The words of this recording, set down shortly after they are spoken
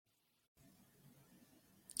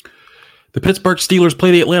The Pittsburgh Steelers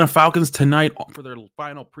play the Atlanta Falcons tonight for their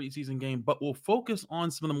final preseason game, but we'll focus on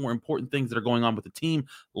some of the more important things that are going on with the team,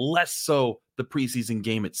 less so the preseason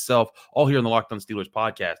game itself, all here on the Locked On Steelers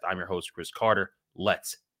podcast. I'm your host, Chris Carter.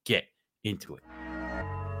 Let's get into it.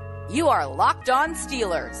 You are Locked On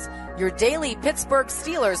Steelers, your daily Pittsburgh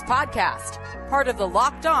Steelers podcast, part of the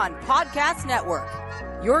Locked On Podcast Network,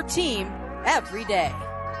 your team every day.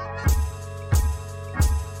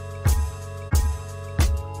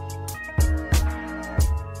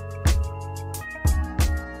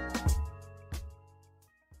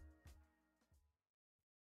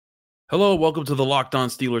 Hello, welcome to the Locked On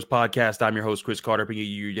Steelers podcast. I'm your host, Chris Carter, bringing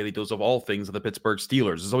you your daily dose of all things of the Pittsburgh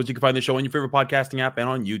Steelers. As always, you can find the show on your favorite podcasting app and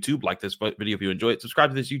on YouTube. Like this video if you enjoy it. Subscribe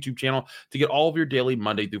to this YouTube channel to get all of your daily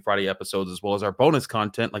Monday through Friday episodes, as well as our bonus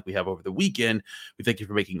content like we have over the weekend. We thank you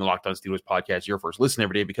for making the Locked On Steelers podcast your first listen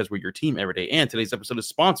every day, because we're your team every day. And today's episode is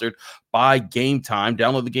sponsored by Game Time.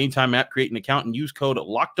 Download the Game Time app, create an account, and use code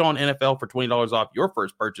LOCKEDONNFL for $20 off your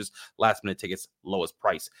first purchase. Last minute tickets, lowest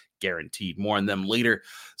price guaranteed. More on them later.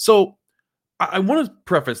 So I want to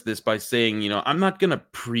preface this by saying, I'm not going to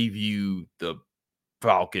preview the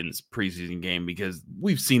Falcons preseason game because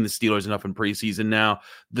we've seen the Steelers enough in preseason now.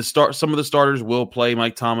 Some of the starters will play.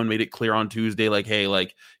 Mike Tomlin made it clear on Tuesday,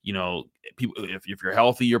 people, if you're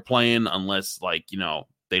healthy, you're playing, unless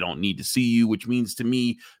they don't need to see you, which means to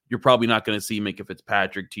me, you're probably not going to see Minkah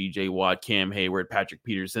Fitzpatrick, TJ Watt, Cam Hayward, Patrick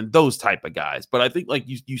Peterson, those type of guys. But I think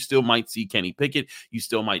you still might see Kenny Pickett. You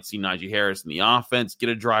still might see Najee Harris in the offense, get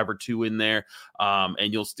a drive or two in there.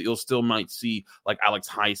 And you'll still might see like Alex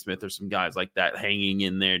Highsmith or some guys like that hanging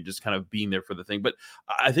in there, just kind of being there for the thing. But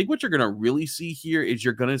I think what you're going to really see here is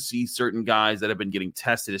you're going to see certain guys that have been getting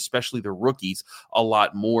tested, especially the rookies, a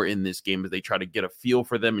lot more in this game as they try to get a feel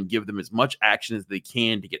for them and give them as much action as they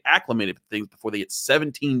can to get acclimated to things before they get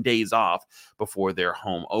 17 days off before their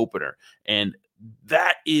home opener. And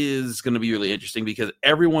that is going to be really interesting because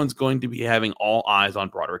everyone's going to be having all eyes on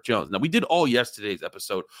Broderick Jones. Now, we did all yesterday's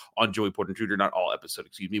episode on Joey Porter Jr., not all episode,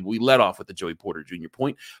 excuse me, but we led off with the Joey Porter Jr.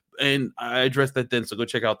 point, and I addressed that then, so go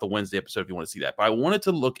check out the Wednesday episode if you want to see that. But I wanted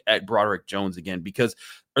to look at Broderick Jones again because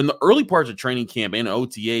in the early parts of training camp and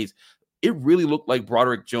OTAs, it really looked like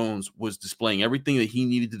Broderick Jones was displaying everything that he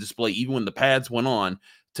needed to display, even when the pads went on,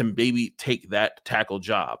 to maybe take that tackle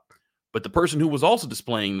job. But the person who was also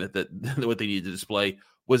displaying that what they needed to display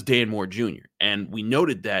was Dan Moore Jr. And we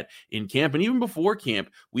noted that in camp, and even before camp,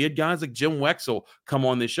 we had guys like Jim Wexell come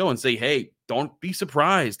on this show and say, hey, don't be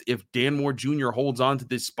surprised if Dan Moore Jr. holds on to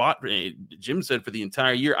this spot. Jim said for the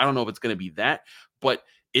entire year. I don't know if it's going to be that, but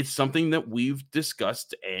it's something that we've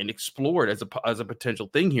discussed and explored as a potential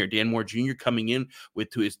thing here. Dan Moore Jr. coming in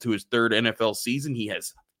to his third NFL season. He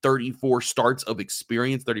has 34 starts of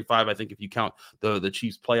experience, 35, I think, if you count the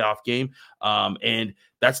Chiefs playoff game. And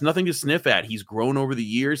that's nothing to sniff at. He's grown over the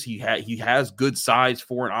years. He has good size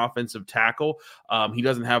for an offensive tackle. He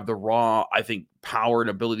doesn't have the raw, I think, power and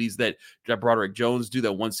abilities that Broderick Jones do,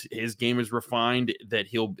 that once his game is refined, I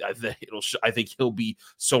think he'll be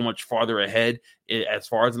so much farther ahead as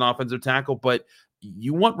far as an offensive tackle. But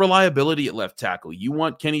you want reliability at left tackle. You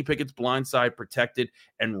want Kenny Pickett's blind side protected.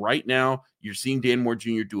 And right now, you're seeing Dan Moore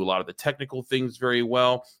Jr. do a lot of the technical things very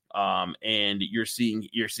well. And you're seeing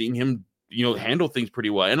him, handle things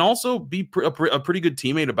pretty well and also be a pretty good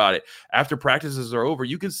teammate about it. After practices are over,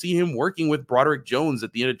 you can see him working with Broderick Jones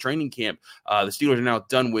at the end of training camp. The Steelers are now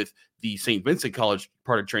done with the St. Vincent College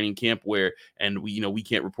part of training camp we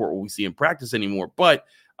can't report what we see in practice anymore. But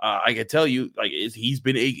I can tell you,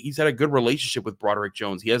 he's had a good relationship with Broderick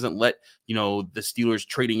Jones. He hasn't let, the Steelers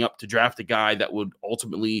trading up to draft a guy that would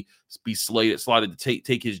ultimately be slotted to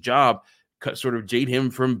take his job, sort of jade him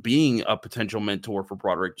from being a potential mentor for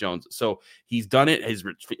Broderick Jones. So he's done it.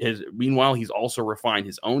 Meanwhile, he's also refined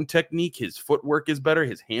his own technique. His footwork is better.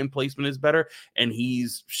 His hand placement is better. And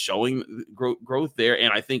he's showing growth there.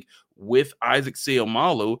 And I think with Isaac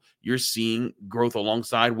Seumalo, you're seeing growth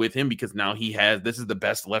alongside with him, because now this is the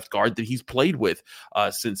best left guard that he's played with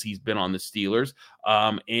since he's been on the Steelers.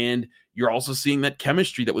 And you're also seeing that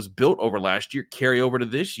chemistry that was built over last year carry over to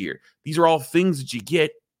this year. These are all things that you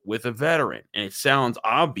get with a veteran. And it sounds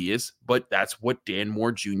obvious, but that's what Dan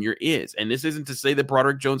Moore Jr. is. And this isn't to say that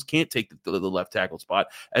Broderick Jones can't take the left tackle spot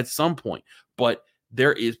at some point, but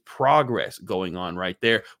there is progress going on right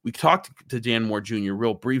there. We talked to Dan Moore Jr.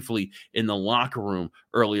 real briefly in the locker room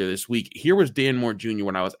earlier this week. Here was Dan Moore Jr.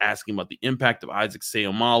 when I was asking about the impact of Isaac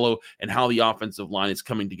Seumalo and how the offensive line is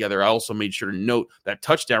coming together. I also made sure to note that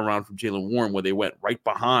touchdown round from Jaylen Warren where they went right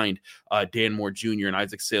behind Dan Moore Jr. and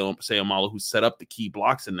Isaac Seumalo, who set up the key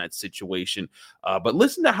blocks in that situation. But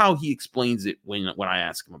listen to how he explains it when I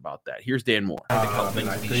ask him about that. Here's Dan Moore. I think how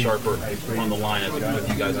things be sharper on the line with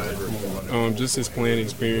you guys as a group. Just his playing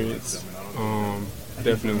experience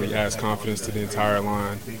definitely adds confidence to the entire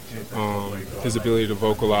line. His ability to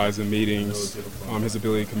vocalize in meetings, his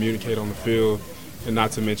ability to communicate on the field, and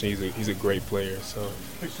not to mention he's a great player. So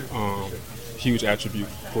huge attribute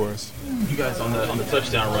for us. You guys on the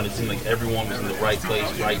touchdown run, it seemed like everyone was in the right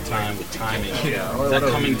place, right time with timing. Is that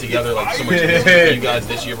coming together like so much for you guys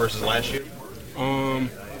this year versus last year?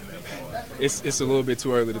 It's a little bit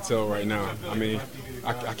too early to tell right now. I mean,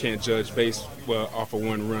 I can't judge based off of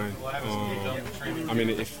one run. I mean,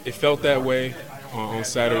 it felt that way on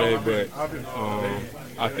Saturday, but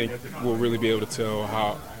I think we'll really be able to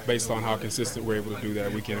tell based on how consistent we're able to do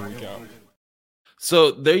that week in and week out.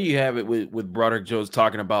 So there you have it with Broderick Jones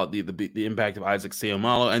talking about the impact of Isaac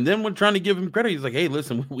Seumalo, and then we're trying to give him credit. He's like, "Hey,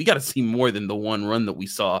 listen, we got to see more than the one run that we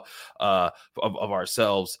saw of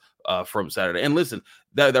ourselves from Saturday." And listen,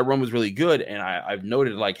 that run was really good, and I've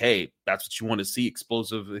noted like, hey, that's what you want to see: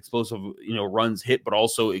 explosive, runs hit, but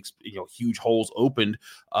also huge holes opened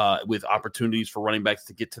with opportunities for running backs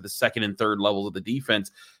to get to the second and third levels of the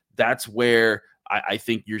defense. That's where I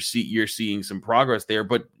think you're seeing some progress there,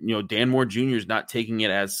 but Dan Moore Jr. is not taking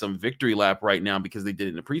it as some victory lap right now because they did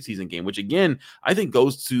it in a preseason game, which again I think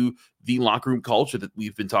goes to the locker room culture that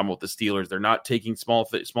we've been talking about with the Steelers. They're not taking small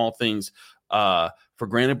things for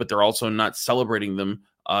granted, but they're also not celebrating them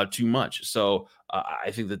too much. So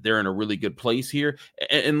I think that they're in a really good place here.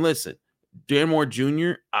 And listen, Dan Moore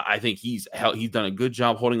Jr., I think he's done a good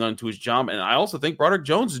job holding on to his job. And I also think Broderick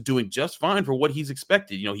Jones is doing just fine for what he's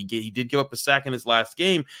expected. He did give up a sack in his last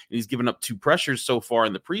game, and he's given up 2 pressures so far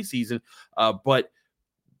in the preseason. But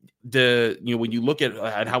when you look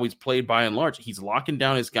at how he's played by and large, he's locking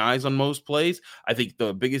down his guys on most plays. I think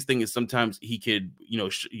the biggest thing is sometimes he could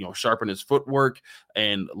sharpen his footwork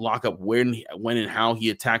and lock up when and how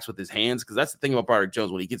he attacks with his hands, because that's the thing about Broderick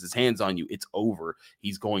Jones. When he gets his hands on you, it's over.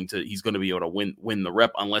 He's going to be able to win the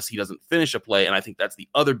rep unless he doesn't finish a play. And I think that's the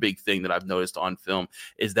other big thing that I've noticed on film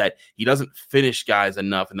is that he doesn't finish guys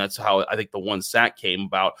enough, and that's how I think the one sack came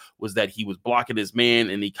about, was that he was blocking his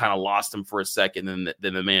man and he kind of lost him for a second, and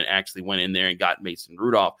then the man actually went in there and got Mason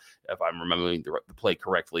Rudolph, if I'm remembering the play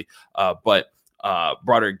correctly. But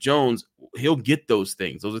Broderick Jones, he'll get those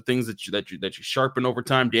things. Those are things that you sharpen over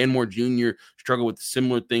time. Dan Moore Jr. struggled with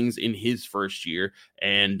similar things in his first year,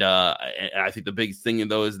 and I think the biggest thing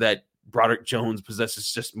though is that Broderick Jones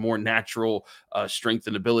possesses just more natural strength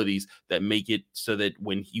and abilities that make it so that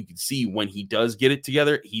when you can see when he does get it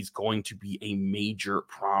together, he's going to be a major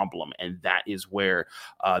problem. And that is where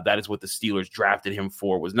that is what the Steelers drafted him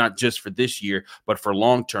for, was not just for this year, but for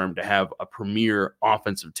long term, to have a premier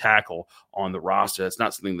offensive tackle on the roster. That's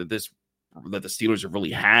not something that the Steelers have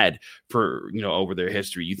really had for, over their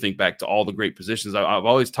history. You think back to all the great positions. I've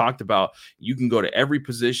always talked about, you can go to every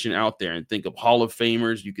position out there and think of Hall of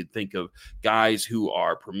Famers. You could think of guys who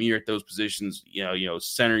are premier at those positions.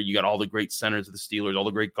 Center, you got all the great centers of the Steelers, all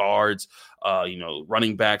the great guards,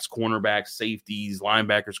 running backs, cornerbacks, safeties,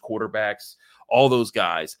 linebackers, quarterbacks, all those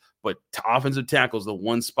guys. But offensive tackle is the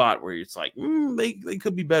one spot where it's like, they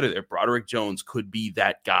could be better there. Broderick Jones could be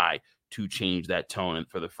that guy to change that tone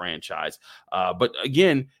for the franchise. But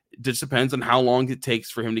again, it just depends on how long it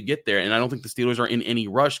takes for him to get there. And I don't think the Steelers are in any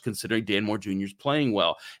rush, considering Dan Moore Jr. is playing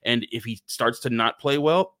well. And if he starts to not play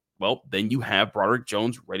well, then you have Broderick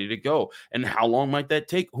Jones ready to go. And how long might that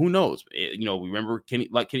take? Who knows? We remember Kenny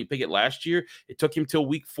Pickett last year. It took him till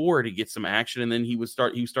week 4 to get some action, and then he was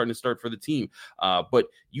starting to start for the team. But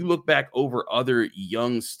you look back over other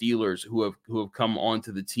young Steelers who have come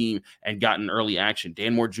onto the team and gotten early action.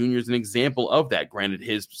 Dan Moore Jr. is an example of that. Granted,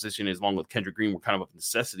 his position, along with Kendrick Green, were kind of a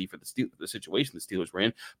necessity for the situation the Steelers were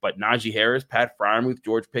in. But Najee Harris, Pat Freiermuth,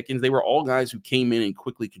 George Pickens, they were all guys who came in and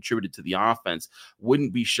quickly contributed to the offense.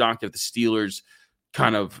 Wouldn't be shocked if the Steelers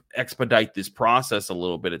kind of expedite this process a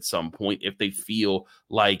little bit at some point if they feel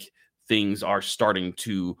like things are starting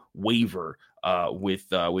to waver with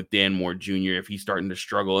Dan Moore Jr. if he's starting to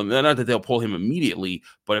struggle. And not that they'll pull him immediately,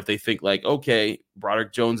 but if they think like, okay,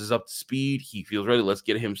 Broderick Jones is up to speed, he feels ready, let's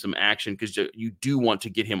get him some action, because you do want to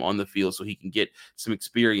get him on the field so he can get some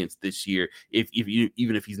experience this year,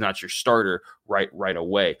 even if he's not your starter right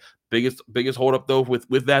away. Biggest holdup though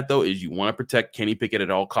with that though is you want to protect Kenny Pickett at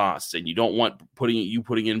all costs, and you don't want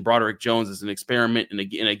putting in Broderick Jones as an experiment in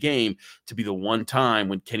a game to be the one time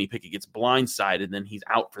when Kenny Pickett gets blindsided and then he's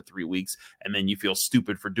out for 3 weeks, and then you feel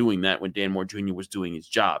stupid for doing that when Dan Moore Jr. was doing his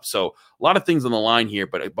job. So a lot of things on the line here,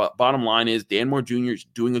 but bottom line is Dan Moore Jr. is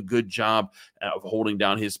doing a good job of holding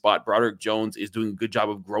down his spot. Broderick Jones is doing a good job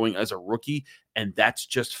of growing as a rookie, and that's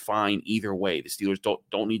just fine either way. The Steelers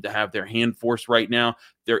don't need to have their hand forced right now.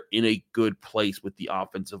 They're in a good place with the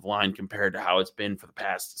offensive line compared to how it's been for the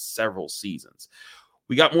past several seasons.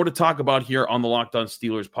 We got more to talk about here on the Locked On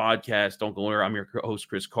Steelers podcast. Don't go anywhere. I'm your host,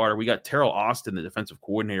 Chris Carter. We got Teryl Austin, the defensive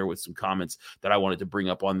coordinator, with some comments that I wanted to bring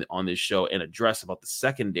up on this show and address about the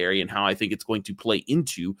secondary and how I think it's going to play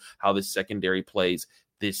into how the secondary plays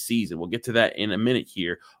this season. We'll get to that in a minute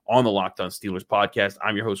here on the Locked On Steelers podcast.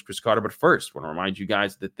 I'm your host, Chris Carter. But first, I want to remind you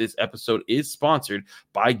guys that this episode is sponsored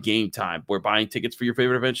by Game Time, where buying tickets for your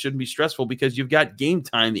favorite event shouldn't be stressful because you've got Game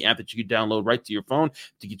Time, the app that you can download right to your phone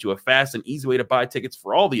to get you a fast and easy way to buy tickets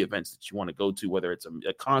for all the events that you want to go to, whether it's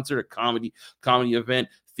a concert, a comedy event,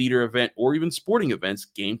 theater event, or even sporting events.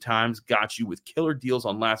 Game Time's got you with killer deals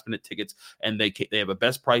on last-minute tickets, and they have a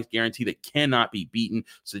best price guarantee that cannot be beaten,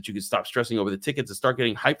 so that you can stop stressing over the tickets and start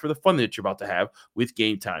getting hyped for the fun that you're about to have with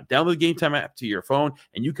Game Time. Download the Game Time app to your phone,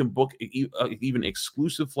 and you can book even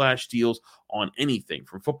exclusive flash deals on anything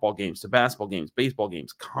from football games to basketball games, baseball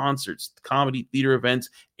games, concerts, comedy, theater events,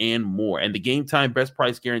 and more. And the Game Time best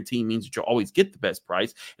price guarantee means that you'll always get the best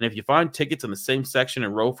price. And if you find tickets in the same section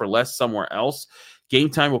and row for less somewhere else, Game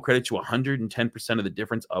Time will credit you 110% of the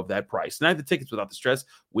difference of that price. Snag the tickets without the stress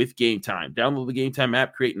with Game Time. Download the Game Time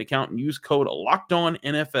app, create an account, and use code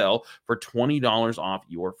LOCKEDONNFL for $20 off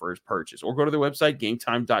your first purchase. Or go to their website,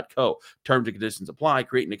 gametime.co. Terms and conditions apply.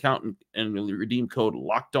 Create an account and redeem code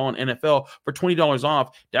LOCKEDONNFL for $20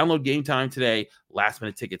 off. Download Game Time today.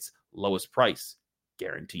 Last-minute tickets, lowest price,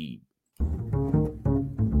 guaranteed.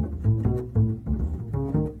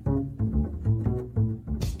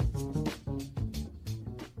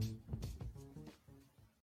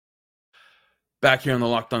 Back here on the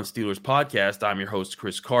Locked On Steelers podcast, I'm your host,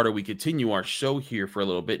 Chris Carter. We continue our show here for a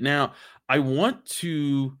little bit. Now, I want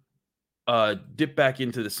to dip back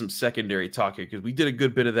into some secondary talk here because we did a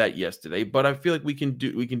good bit of that yesterday, but I feel like we can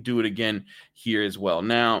do it again here as well.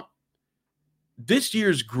 Now, this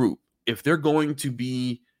year's group, if they're going to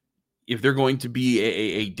be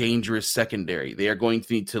a dangerous secondary, they are going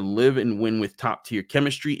to need to live and win with top-tier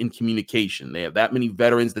chemistry and communication. They have that many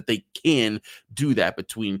veterans that they can do that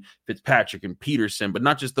between Fitzpatrick and Peterson, but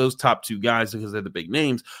not just those top two guys because they're the big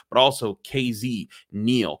names, but also KZ,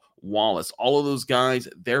 Neal, Wallace, all of those guys,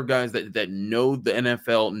 they're guys that know the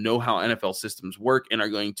NFL, know how NFL systems work, and are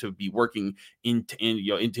going to be working in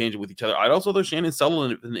tangent with each other. I'd also throw Shannon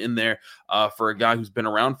Sutherland in there for a guy who's been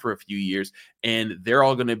around for a few years, and they're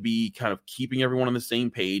all going to be kind of keeping everyone on the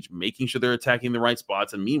same page, making sure they're attacking the right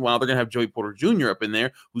spots. And meanwhile, they're going to have Joey Porter Jr. up in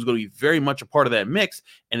there, who's going to be very much a part of that mix,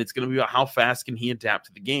 and it's going to be about how fast can he adapt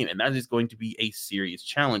to the game, and that is going to be a serious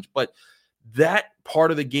challenge. But that part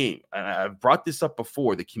of the game, I've brought this up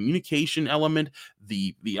before, the communication element,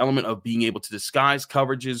 the element of being able to disguise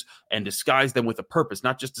coverages and disguise them with a purpose,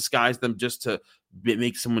 not just disguise them just to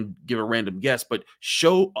make someone give a random guess, but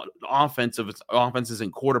show offenses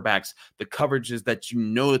and quarterbacks the coverages that you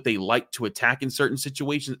know that they like to attack in certain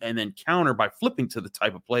situations, and then counter by flipping to the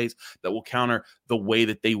type of plays that will counter the way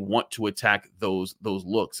that they want to attack those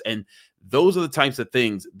looks. And those are the types of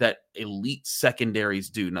things that elite secondaries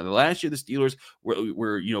do. Now, the last year the Steelers were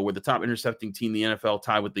the top intercepting team in the NFL,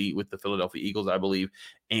 tied with the Philadelphia Eagles, I believe,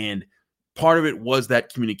 and part of it was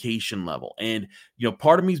that communication level. And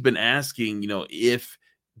part of me's been asking, if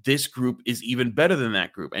this group is even better than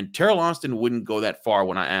that group. And Teryl Austin wouldn't go that far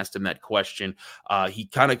when I asked him that question. He's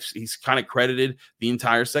kind of credited the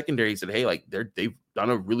entire secondary. He said, "Hey, like they've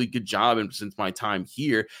done a really good job since my time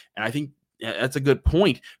here," and I think that's a good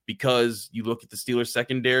point, because you look at the Steelers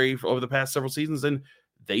secondary over the past several seasons, and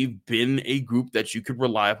they've been a group that you could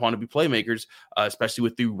rely upon to be playmakers, especially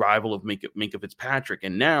with the arrival of Minkah Fitzpatrick.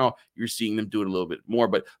 And now you're seeing them do it a little bit more.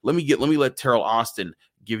 But let me let Teryl Austin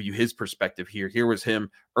give you his perspective here. Here was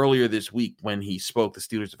him earlier this week when he spoke, the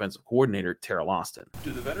Steelers defensive coordinator, Teryl Austin.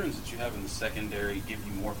 Do the veterans that you have in the secondary give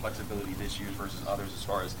you more flexibility this year versus others as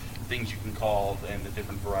far as things you can call and the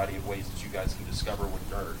different variety of ways that you guys can disguise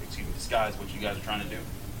what you guys are trying to do?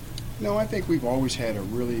 No, I think we've always had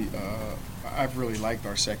I've really liked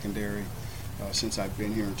our secondary since I've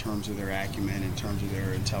been here, in terms of their acumen, in terms of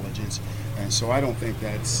their intelligence, and so I don't think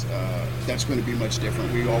that's going to be much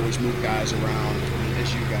different. We always move guys around,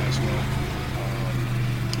 as you guys know,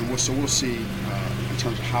 and we'll see in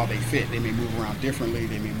terms of how they fit. They may move around differently.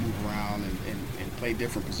 They may move around and play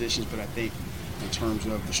different positions. But I think in terms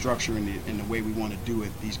of the structure and the way we want to do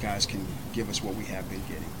it, these guys can give us what we have been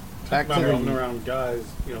getting. Back to moving around guys,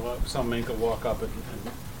 some men could walk up and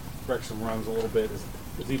break some runs a little bit. Is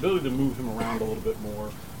the ability to move him around a little bit more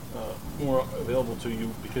available to you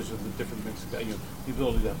because of the different mix? The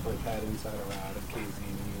ability to play pad inside or out of KZ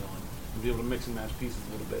and be able to mix and match pieces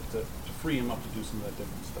a little bit to free him up to do some of that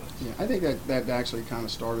different stuff. Yeah, I think that actually kind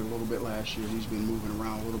of started a little bit last year. He's been moving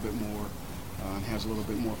around a little bit more and has a little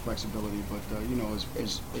bit more flexibility. But,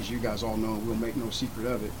 as you guys all know, we'll make no secret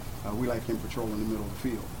of it. We like him patrolling the middle of the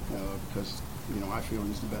field because, I feel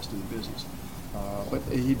he's the best in the business. But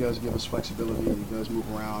he does give us flexibility, and he does move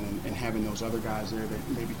around, and having those other guys there that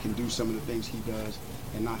maybe can do some of the things he does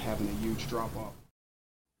and not having a huge drop-off.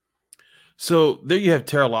 So there you have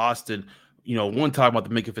Terrell Austin. One talking about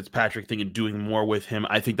the Minkah Fitzpatrick thing and doing more with him.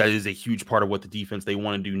 I think that is a huge part of what the defense they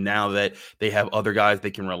want to do now that they have other guys they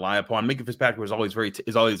can rely upon. Minkah Fitzpatrick is always very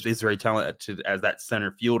talented as that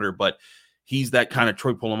center fielder, but he's that kind of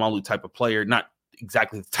Troy Polamalu type of player, not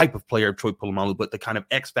exactly the type of player of Troy Polamalu, but the kind of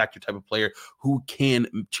X factor type of player who can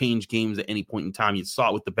change games at any point in time. You saw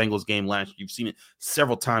it with the Bengals game last year. You've seen it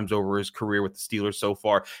several times over his career with the Steelers so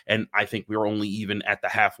far. And I think we're only even at the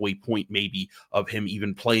halfway point, maybe, of him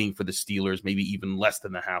even playing for the Steelers, maybe even less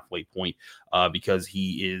than the halfway point, because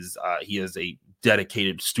he is a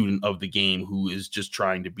dedicated student of the game who is just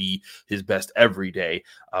trying to be his best every day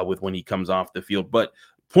with when he comes off the field. But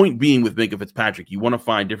point being with Minkah Fitzpatrick, you want to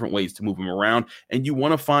find different ways to move him around, and you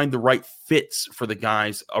want to find the right fits for the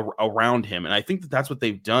guys around him. And I think that's what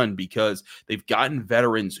they've done because they've gotten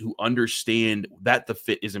veterans who understand that the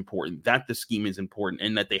fit is important, that the scheme is important,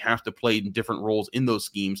 and that they have to play in different roles in those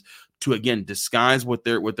schemes to, again, disguise what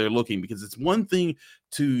they're looking. Because it's one thing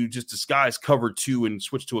to just disguise cover 2 and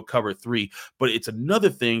switch to a cover 3, but it's another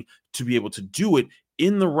thing to be able to do it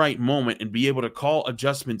in the right moment and be able to call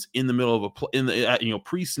adjustments in the middle of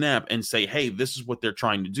pre-snap and say, hey, this is what they're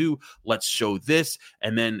trying to do. Let's show this.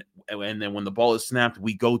 And then when the ball is snapped,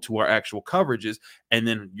 we go to our actual coverages. And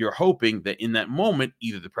then you're hoping that in that moment,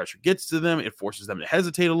 either the pressure gets to them, it forces them to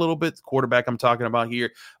hesitate a little bit, the quarterback I'm talking about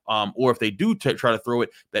here, or if they do try to throw it,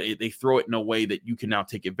 that they throw it in a way that you can now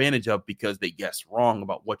take advantage of because they guessed wrong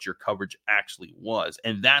about what your coverage actually was.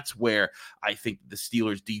 And that's where I think the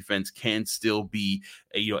Steelers defense can still be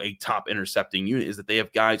a top intercepting unit, is that they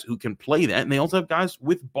have guys who can play that, and they also have guys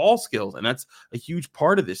with ball skills, and that's a huge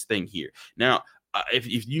part of this thing here. Now, if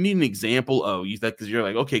you need an example of use that, because you're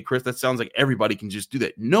like, okay, Chris, that sounds like everybody can just do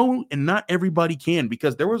that. No, and not everybody can,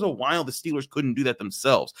 because there was a while the Steelers couldn't do that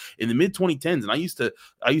themselves in the mid 2010s, and I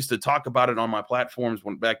used to talk about it on my platforms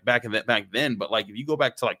back then. But like if you go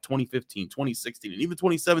back to like 2015, 2016, and even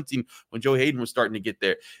 2017 when Joe Hayden was starting to get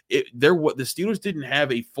there, the Steelers didn't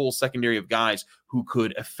have a full secondary of guys who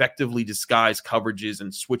could effectively disguise coverages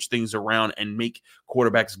and switch things around and make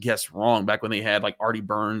quarterbacks guess wrong, back when they had like Artie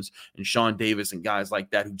Burns and Sean Davis and guys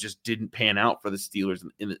like that who just didn't pan out for the Steelers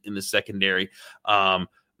in the secondary.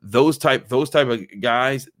 Those type of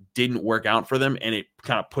guys didn't work out for them, and it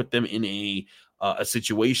kind of put them in a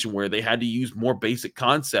situation where they had to use more basic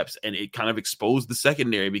concepts, and it kind of exposed the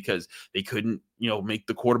secondary because they couldn't, make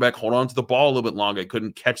the quarterback hold on to the ball a little bit longer. They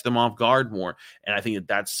couldn't catch them off guard more. And I think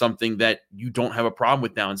that's something that you don't have a problem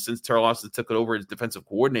with now. And since Terrell Austin took it over as defensive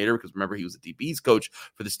coordinator, because remember, he was the DB's coach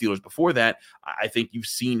for the Steelers before that, I think you've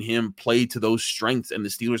seen him play to those strengths, and the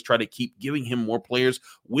Steelers try to keep giving him more players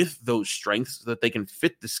with those strengths so that they can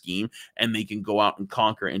fit the scheme and they can go out and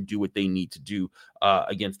conquer and do what they need to do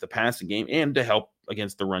against the passing game and to help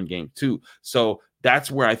against the run game too. So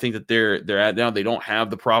that's where I think that they're at now. They don't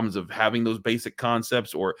have the problems of having those basic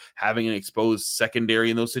concepts or having an exposed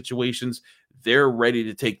secondary in those situations. They're ready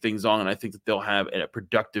to take things on, and I think that they'll have a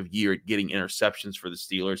productive year at getting interceptions for the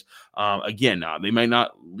Steelers. Again, they might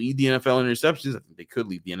not lead the NFL in interceptions. I think they could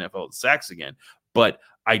lead the NFL in sacks again, but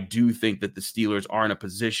I do think that the Steelers are in a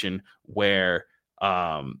position where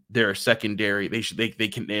their secondary,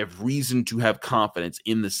 they have reason to have confidence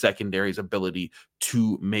in the secondary's ability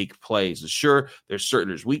to make plays. And sure,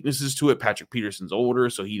 there's weaknesses to it. Patrick Peterson's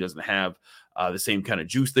older, so he doesn't have the same kind of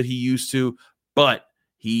juice that he used to, but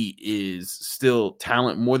he is still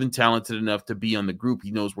more than talented enough to be on the group.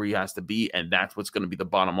 He knows where he has to be, and that's what's going to be the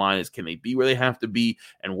bottom line, is can they be where they have to be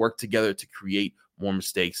and work together to create more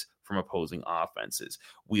mistakes from opposing offenses.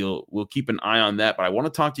 We'll keep an eye on that, but I want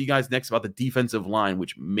to talk to you guys next about the defensive line,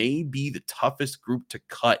 which may be the toughest group to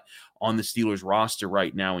cut on the Steelers roster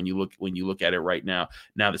right now when you look at it right now.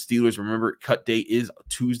 Now, the Steelers, remember, cut date is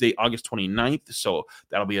Tuesday, August 29th, so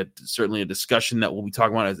that'll be certainly a discussion that we'll be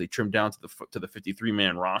talking about as they trim down to the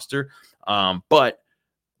 53-man roster. But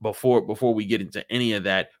before we get into any of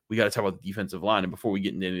that, we got to talk about the defensive line. And before we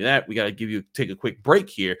get into any of that, we got to take a quick break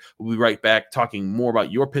here. We'll be right back talking more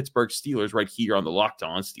about your Pittsburgh Steelers right here on the Locked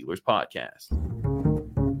On Steelers podcast.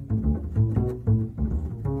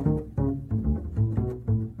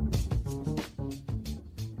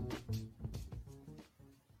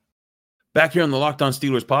 Back here on the Locked On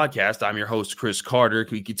Steelers podcast, I'm your host, Chris Carter.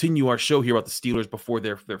 We continue our show here about the Steelers before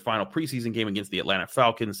their final preseason game against the Atlanta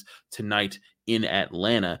Falcons tonight in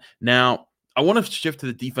Atlanta. Now, I want to shift to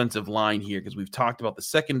the defensive line here because we've talked about the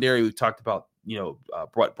secondary. We've talked about,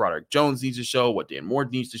 Broderick Jones needs to show, what Dan Moore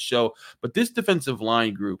needs to show. But this defensive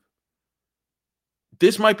line group,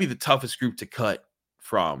 this might be the toughest group to cut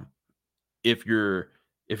from if you're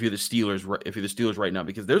the Steelers right now,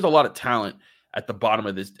 because there's a lot of talent at the bottom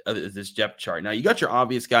of this depth chart. Now, you got your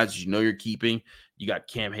obvious guys you're keeping. You got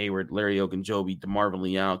Cam Hayward, Larry Ogunjobi, DeMarvin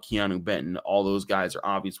Leal, Keanu Benton. All those guys are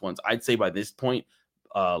obvious ones. I'd say by this point,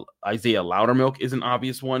 Isaiah Loudermilk is an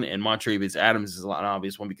obvious one, and Montravius Adams is an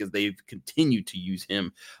obvious one because they've continued to use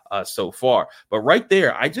him so far. But right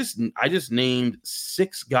there, I just named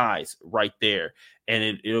 6 guys right there.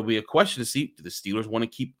 And it'll be a question to see, do the Steelers want to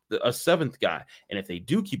keep a seventh guy? And if they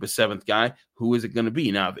do keep a seventh guy, who is it going to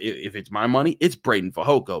be? Now, if it's my money, it's Braden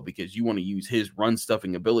Fehoko, because you want to use his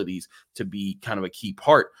run-stuffing abilities to be kind of a key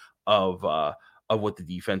part of what the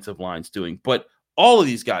defensive line's doing. But all of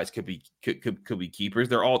these guys could be keepers.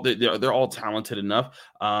 They're all talented enough,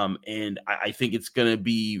 and I think it's going to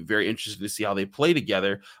be very interesting to see how they play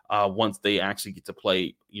together once they actually get to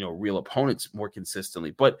play real opponents more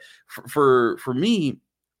consistently. But for me,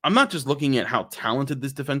 I'm not just looking at how talented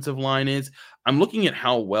this defensive line is. I'm looking at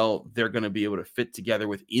how well they're going to be able to fit together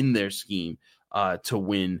within their scheme to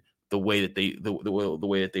win the way that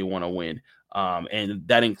they want to win. And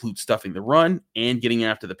that includes stuffing the run and getting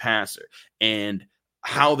after the passer, and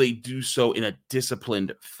how they do so in a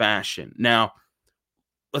disciplined fashion. Now,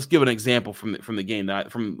 let's give an example from the game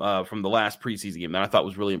from the last preseason game that I thought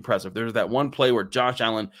was really impressive. There's that one play where Josh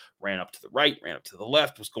Allen ran up to the right, ran up to the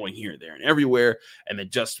left, was going here, there, and everywhere, and then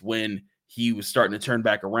just when he was starting to turn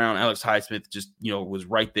back around, Alex Highsmith just, was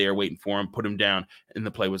right there waiting for him, put him down, and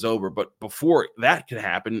the play was over. But before that could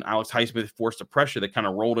happen, Alex Highsmith forced a pressure that kind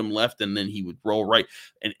of rolled him left, and then he would roll right.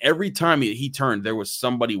 And every time he turned, there was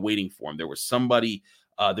somebody waiting for him. There was somebody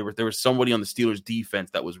there was somebody on the Steelers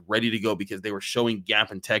defense that was ready to go because they were showing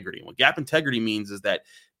gap integrity. And what gap integrity means is that,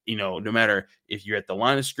 no matter if you're at the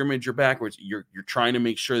line of scrimmage or backwards, you're trying to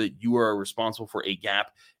make sure that you are responsible for a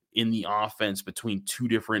gap in the offense between two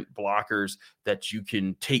different blockers that you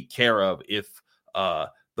can take care of if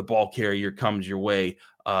the ball carrier comes your way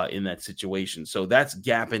in that situation. So that's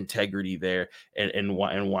gap integrity there, and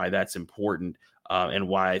why that's important, and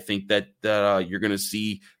why I think that you're going to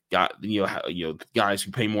see guys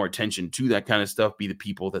who pay more attention to that kind of stuff be the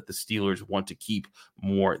people that the Steelers want to keep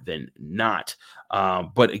more than not.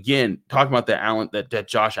 But again, talking about that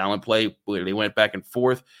Josh Allen play where they went back and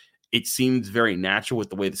forth, it seems very natural with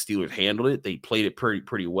the way the Steelers handled it. They played it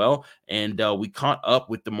pretty well. And we caught up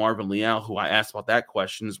with DeMarvin Leal, who I asked about that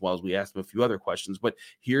question as well as we asked him a few other questions. But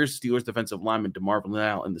here's Steelers defensive lineman DeMarvin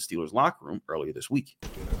Leal in the Steelers locker room earlier this week.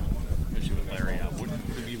 Larry, what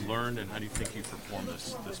have you learned, and how do you think you performed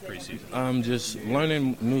this preseason? Just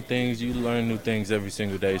learning new things. You learn new things every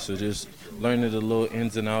single day. So just learning the little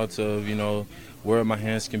ins and outs of, where my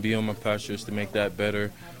hands can be on my postures to make that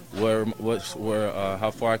better.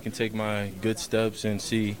 How far I can take my good steps and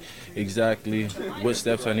see exactly what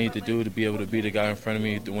steps I need to do to be able to be the guy in front of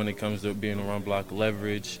me when it comes to being a run block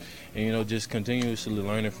leverage. And, just continuously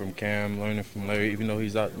learning from Cam, learning from Larry. Even though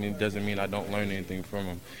he's out, it doesn't mean I don't learn anything from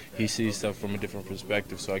him. He sees stuff from a different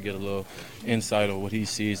perspective, so I get a little insight of what he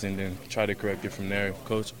sees and then try to correct it from there.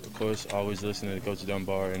 Coach, of course, always listening to Coach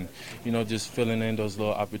Dunbar and, just filling in those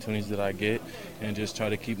little opportunities that I get and just try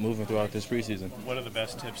to keep moving throughout this preseason. What are the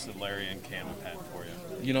best tips that Larry and Cam have had for you?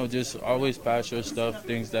 Just always pass rush stuff,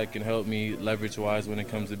 things that can help me leverage-wise when it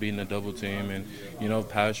comes to beating a double team and,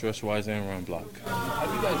 pass rush-wise and run block. How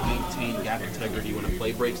do you guys maintain gap integrity when a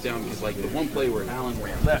play breaks down? Because, the one play where Allen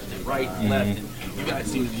ran left and right and left, and you guys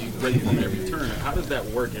seem to be ready for every turn. How does that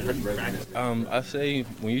work and how do you practice? I say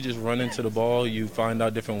when you just run into the ball, you find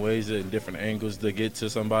out different ways and different angles to get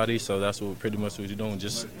to somebody. So that's pretty much what you're doing.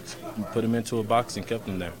 Just put them into a box and kept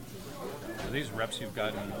them there. These reps you've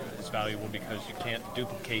gotten is valuable because you can't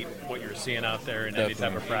duplicate what you're seeing out there in any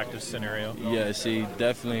type of practice scenario. Yeah, see,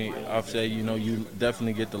 definitely, I'll say, you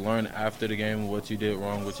definitely get to learn after the game what you did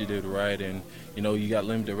wrong, what you did right, and, you got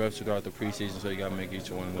limited reps throughout the preseason, so you got to make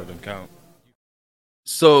each one of them count.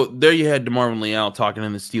 So there you had DeMarvin Leal talking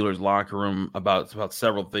in the Steelers locker room about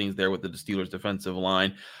several things there with the Steelers defensive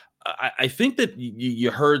line. I think that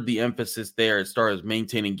you heard the emphasis there as far as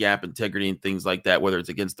maintaining gap integrity and things like that, whether it's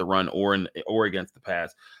against the run or against the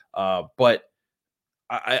pass. But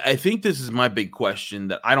I think this is my big question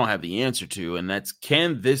that I don't have the answer to, and that's,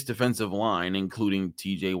 can this defensive line, including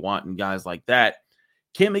TJ Watt and guys like that,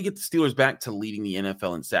 can they get the Steelers back to leading the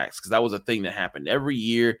NFL in sacks? Because that was a thing that happened every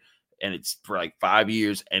year, and it's for like 5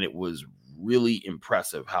 years, and it was really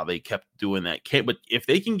impressive how they kept doing that. But if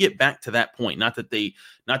they can get back to that point, not that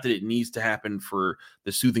it needs to happen for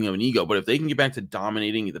the soothing of an ego, but if they can get back to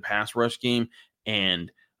dominating the pass rush game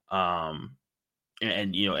and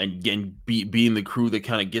being the crew that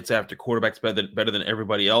kind of gets after quarterbacks better than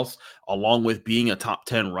everybody else, along with being a top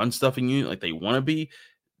 10 run stuffing unit like they want to be,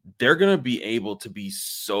 they're going to be able to be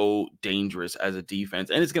so dangerous as a defense.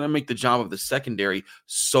 And it's going to make the job of the secondary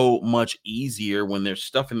so much easier when they're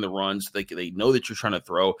stuffing the runs. They know that you're trying to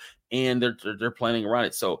throw, and they're planning around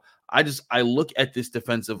it. So I look at this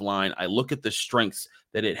defensive line. I look at the strengths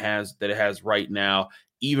that it has right now,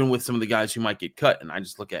 even with some of the guys who might get cut. And I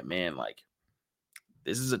just look at, man, like,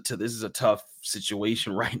 this is a tough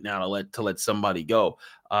situation right now to let somebody go.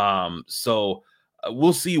 So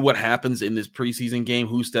we'll see what happens in this preseason game,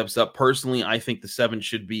 who steps up. Personally, I think the 7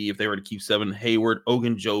 should be, if they were to keep 7, Hayward,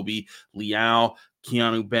 Ogunjobi, Liao,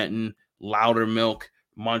 Keanu Benton, Loudermilk,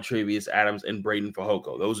 Montrevious Adams, and Braden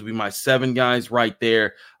Fajoko. Those would be my 7 guys right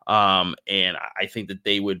there. And I think that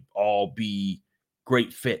they would all be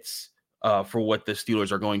great fits for what the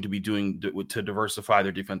Steelers are going to be doing to diversify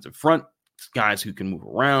their defensive front. Guys who can move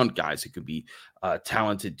around, guys who could be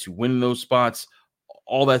talented to win those spots.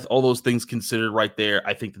 All those things considered right there,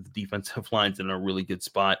 I think that the defensive line's in a really good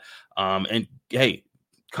spot. And hey,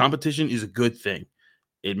 competition is a good thing.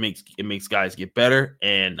 It makes guys get better,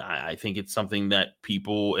 and I think it's something that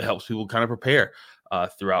it helps people kind of prepare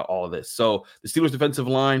throughout all of this. So the Steelers defensive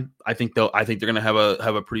line, I think they're going to have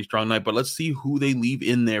a pretty strong night. But let's see who they leave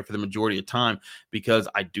in there for the majority of time, because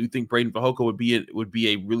I do think Braden Fajoko would be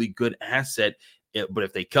a really good asset. But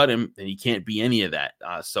if they cut him, then he can't be any of that.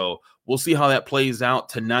 So we'll see how that plays out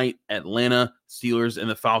tonight. Atlanta Steelers and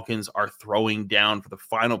the Falcons are throwing down for the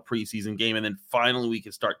final preseason game. And then finally we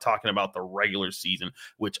can start talking about the regular season,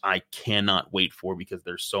 which I cannot wait for, because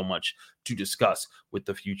there's so much to discuss with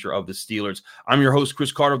the future of the Steelers. I'm your host,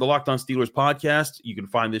 Chris Carter of the Locked On Steelers podcast. You can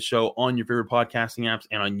find this show on your favorite podcasting apps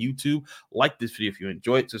and on YouTube. Like this video if you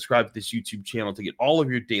enjoy it. Subscribe to this YouTube channel to get all of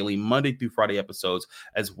your daily Monday through Friday episodes,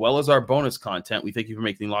 as well as our bonus content. We thank you for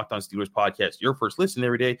making the Locked On Steelers podcast your first listen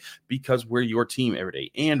every day, because we're your team every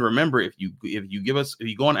day. And remember, if you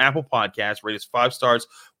go on Apple Podcasts, rate us 5 stars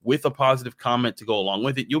with a positive comment to go along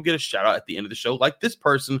with it, you'll get a shout out at the end of the show, like this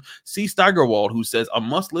person, C. Steigerwald, who says, a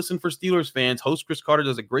must listen for Steelers fans. Host Chris Carter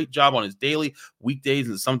does a great job on his daily, weekdays,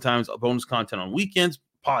 and sometimes bonus content on weekends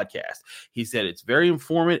podcast. He said it's very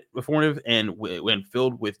informative and when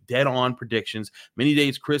filled with dead-on predictions. Many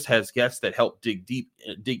days Chris has guests that help dig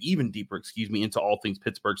even deeper, into all things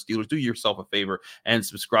Pittsburgh Steelers. Do yourself a favor and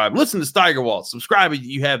subscribe. Listen to Steigerwald. Subscribe if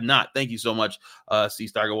you have not. Thank you so much, C.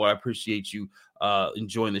 Steigerwald. I appreciate you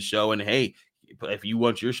enjoying the show. And hey, if you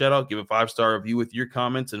want your shout out, give a 5-star review with your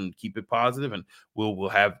comments and keep it positive, and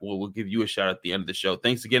we'll give you a shout out at the end of the show.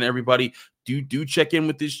 Thanks again, everybody. Do check in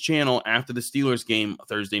with this channel after the Steelers game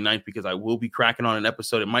Thursday night, because I will be cracking on an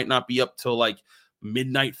episode. It might not be up till like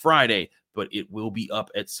midnight Friday, but it will be up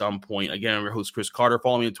at some point. Again, I'm your host, Chris Carter.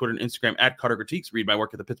 Follow me on Twitter and Instagram at Carter Critiques. Read my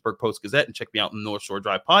work at the Pittsburgh Post-Gazette, and check me out in the North Shore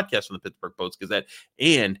Drive podcast from the Pittsburgh Post-Gazette.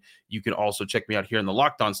 And you can also check me out here in the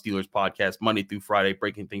Locked On Steelers podcast, Monday through Friday,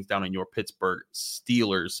 breaking things down on your Pittsburgh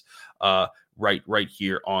Steelers right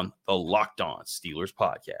here on the Locked On Steelers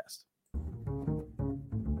podcast.